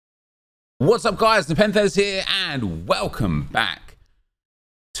What's up, guys? NepentheZ here, and welcome back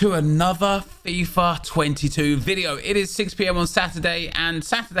to another FIFA 22 video. It is 6 PM on Saturday, and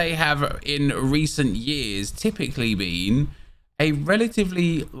Saturday have in recent years typically been a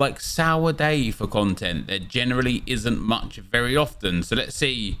relatively sour day for content. There generally isn't much very often. So let's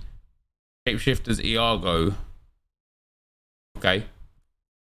see. Shapeshifters Iago. Okay.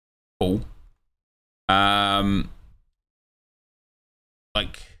 Cool.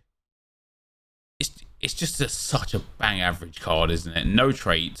 It's just such a bang average card, isn't it? No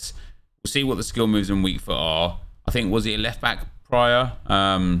traits. We'll see what the skill moves and weak foot are. I think, was it a left back prior?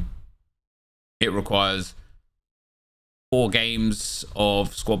 It requires 4 games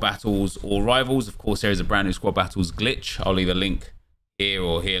of squad battles or rivals. Of course, there is a brand new squad battles glitch. I'll leave a link here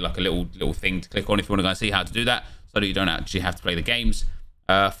or here, like a little thing to click on if you want to go and see how to do that, so that you don't actually have to play the games.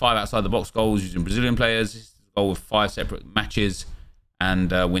 5 outside the box goals using Brazilian players. Goal with 5 separate matches.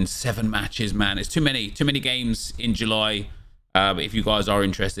 And win 7 matches, man. It's too many games in July. But if you guys are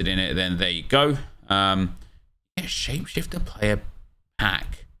interested in it, then there you go. Yeah, Shapeshifter player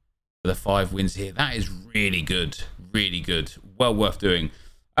pack for the 5 wins here. That is really good. Really good. Well worth doing.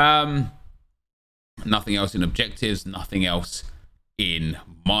 Nothing else in objectives. Nothing else in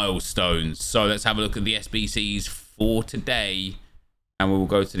milestones. So let's have a look at the SBCs for today. And we will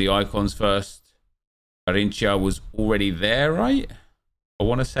go to the icons first. Carinthia was already there, right? I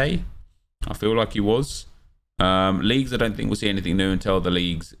want to say. I feel like he was. Leagues, I don't think we'll see anything new until the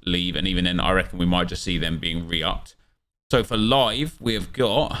leagues leave. And even then, I reckon we might just see them being re-upped. So for live, we have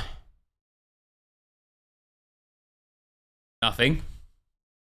got nothing.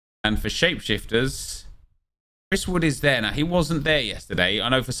 And for Shapeshifters, Chris Wood is there. Now, he wasn't there yesterday. I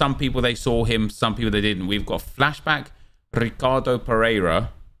know for some people they saw him, some people they didn't. We've got FLASHBACK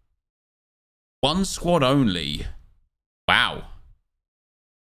Pereira. 1 squad only. Wow.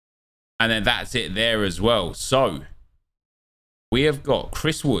 And then that's it there as well. So we have got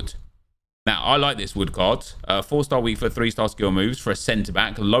Chris Wood. Now, I like this Wood card. 4-star weak foot, 3-star skill moves for a centre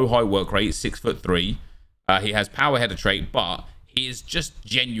back. Low high work rate, 6'3". He has power header trait, but he is just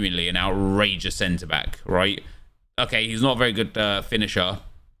genuinely an outrageous centre back, right? Okay, he's not a very good finisher.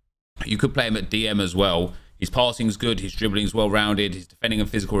 You could play him at DM as well. His passing is good. His dribbling is well rounded. His defending and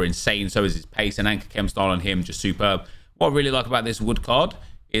physical are insane. So is his pace and anchor chem style on him, just superb. What I really like about this Wood card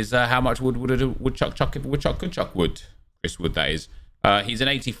is how much wood would a woodchuck chuck if a woodchuck could chuck wood. Chris Wood, that is. He's an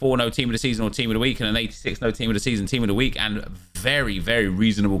 84 no team of the season or team of the week, and an 86 no team of the season, team of the week, and very, very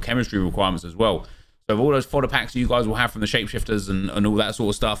reasonable chemistry requirements as well. So of all those fodder packs you guys will have from the Shapeshifters and all that sort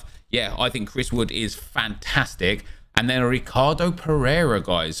of stuff, yeah, I think Chris Wood is fantastic. And then Ricardo Pereira,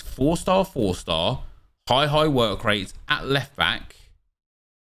 guys, 4-star, high work rates at left back,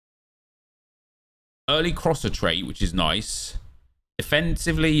 early crosser trait, which is nice.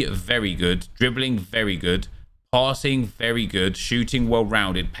 Defensively, very good. Dribbling, very good. Passing, very good. Shooting,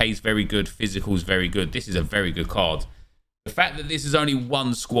 well-rounded. Pace, very good. Physicals, very good. This is a very good card. The fact that this is only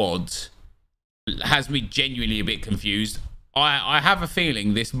 1 squad has me genuinely a bit confused. I have a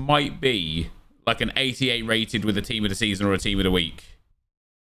feeling this might be like an 88 rated with a team of the season or a team of the week.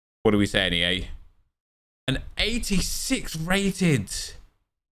 What are we saying, EA? An 86 rated.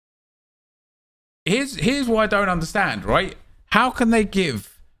 Here's what I don't understand, right? How can they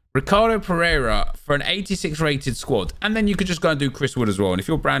give Ricardo Pereira for an 86 rated squad, and then you could just go and do Chris Wood as well? And if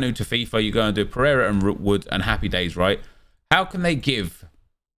you're brand new to FIFA, you go and do Pereira and Wood and happy days, right? How can they give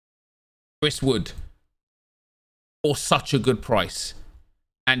Chris Wood for such a good price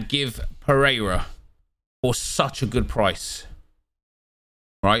and give Pereira for such a good price,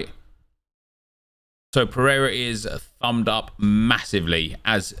 right? So Pereira is thumbed up massively,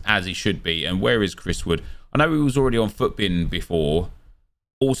 as he should be. And where is Chris Wood? I know he was already on Footbin before.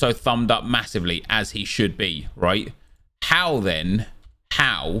 Also thumbed up massively, as he should be, right? How then,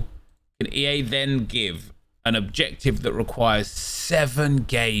 how can EA then give an objective that requires 7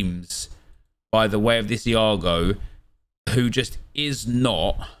 games by the way of this Iago, who just is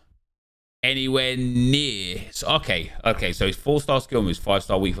not anywhere near? So, okay, so his 4-star skill moves,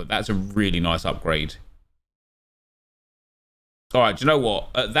 5-star weak foot. That's a really nice upgrade. All right, do you know what?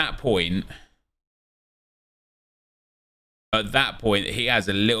 At that point, he has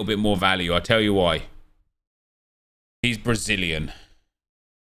a little bit more value. I'll tell you why. He's Brazilian.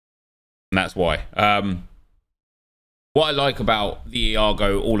 And that's why. What I like about the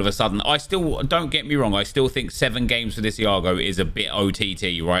Iago all of a sudden, don't get me wrong, I still think 7 games for this Iago is a bit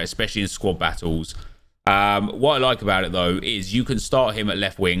OTT, right? Especially in squad battles. What I like about it, though, is you can start him at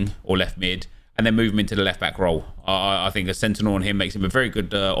left wing or left mid and then move him into the left back role. I think a Sentinel on him makes him a very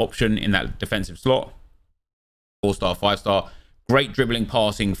good option in that defensive slot. 4-star, 5-star. Great dribbling,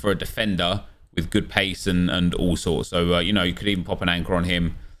 passing for a defender with good pace and all sorts. So, you know, you could even pop an anchor on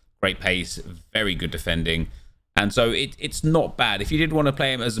him. Great pace, very good defending. And so it's not bad. If you did want to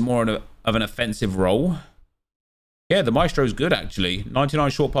play him as more of an offensive role, yeah, the Maestro's good, actually. 99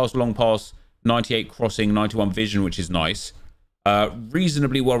 short pass, long pass, 98 crossing, 91 vision, which is nice.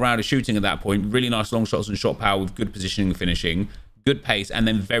 Reasonably well-rounded shooting at that point. Really nice long shots and shot power with good positioning and finishing. Good pace, and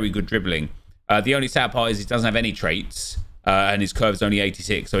then very good dribbling. The only sad part is he doesn't have any traits, and his curve is only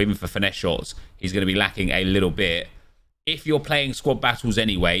 86, so even for finesse shots, he's going to be lacking a little bit. If you're playing squad battles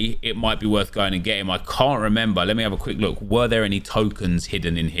anyway, it might be worth going and getting him. I can't remember. Let me have a quick look. Were there any tokens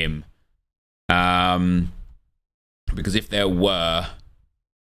hidden in him? Because if there were,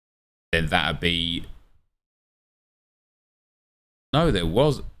 then that would be... No, there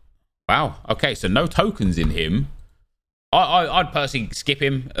was. Wow. Okay, so no tokens in him. I'd personally skip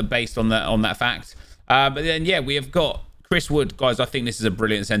him based on that fact. But then, yeah, we have got Chris Wood. Guys, I think this is a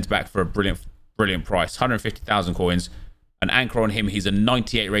brilliant centre-back for a brilliant price. 150,000 coins. An anchor on him. He's a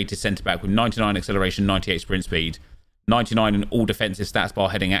 98 rated centre-back with 99 acceleration, 98 sprint speed, 99 in all defensive stats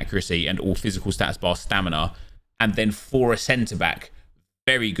bar heading accuracy, and all physical stats bar stamina. And then for a centre-back,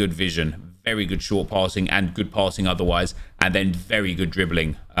 very good vision, very good short passing, and good passing otherwise, and then very good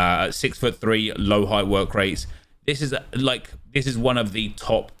dribbling. 6'3", low height work rates. This is one of the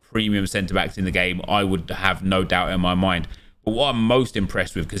top premium centre backs in the game. I would have no doubt in my mind. But what I'm most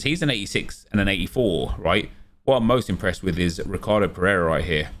impressed with, because he's an 86 and an 84, right? What I'm most impressed with is Ricardo Pereira right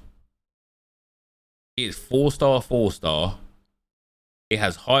here. He is 4-star, 4-star. He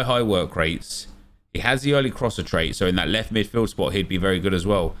has high work rates. He has the early crosser trait, so in that left midfield spot, he'd be very good as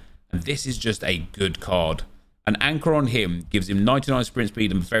well. And this is just a good card. An anchor on him gives him 99 sprint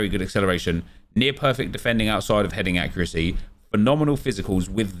speed and very good acceleration, near perfect defending outside of heading accuracy, phenomenal physicals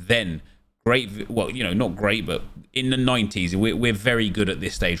with then great, well, you know, not great, but in the 90s, we're very good at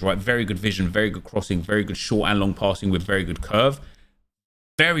this stage, right? Very good vision, very good crossing, very good short and long passing with very good curve.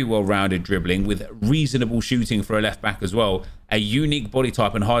 Very well-rounded dribbling with reasonable shooting for a left-back as well. A unique body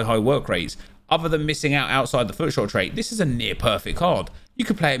type and high work rates. Other than missing out outside the foot shot trait, this is a near-perfect card. You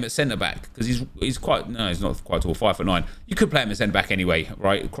could play him at centre-back because he's quite... No, he's not quite tall, 5'9". You could play him at centre-back anyway,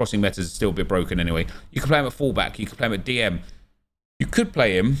 right? Crossing meta is still a bit broken anyway. You could play him at full-back. You could play him at DM. You could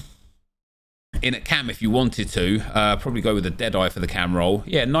play him in at cam if you wanted to. Probably go with a Deadeye for the cam role.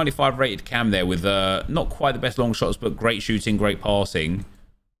 Yeah, 95 rated cam there with not quite the best long shots, but great shooting, great passing.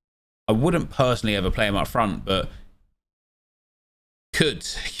 I wouldn't personally ever play him up front, but you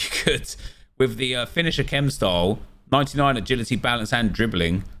could. With the finisher chem style, 99 agility, balance, and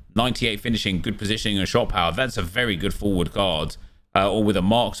dribbling, 98 finishing, good positioning, and shot power. That's a very good forward card. Or with a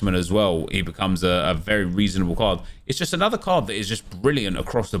marksman as well, he becomes a very reasonable card. It's just another card that is just brilliant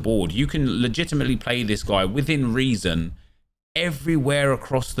across the board. You can legitimately play this guy within reason everywhere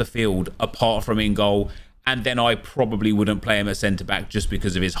across the field apart from in goal. And then I probably wouldn't play him at centre-back just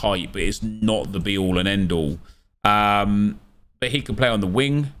because of his height, but it's not the be-all and end-all. But he can play on the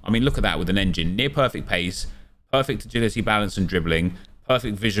wing. I mean, look at that with an engine. Near perfect pace, perfect agility, balance, and dribbling,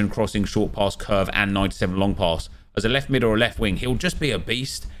 perfect vision, crossing, short pass, curve, and 97 long pass. As a left mid or a left wing, he'll just be a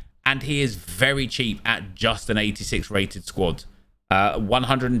beast. And he is very cheap at just an 86 rated squad.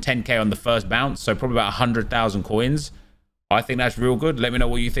 110k on the first bounce, so probably about 100,000 coins. I think that's real good. Let me know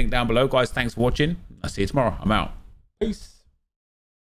what you think down below, guys. Thanks for watching. I'll see you tomorrow. I'm out. Peace.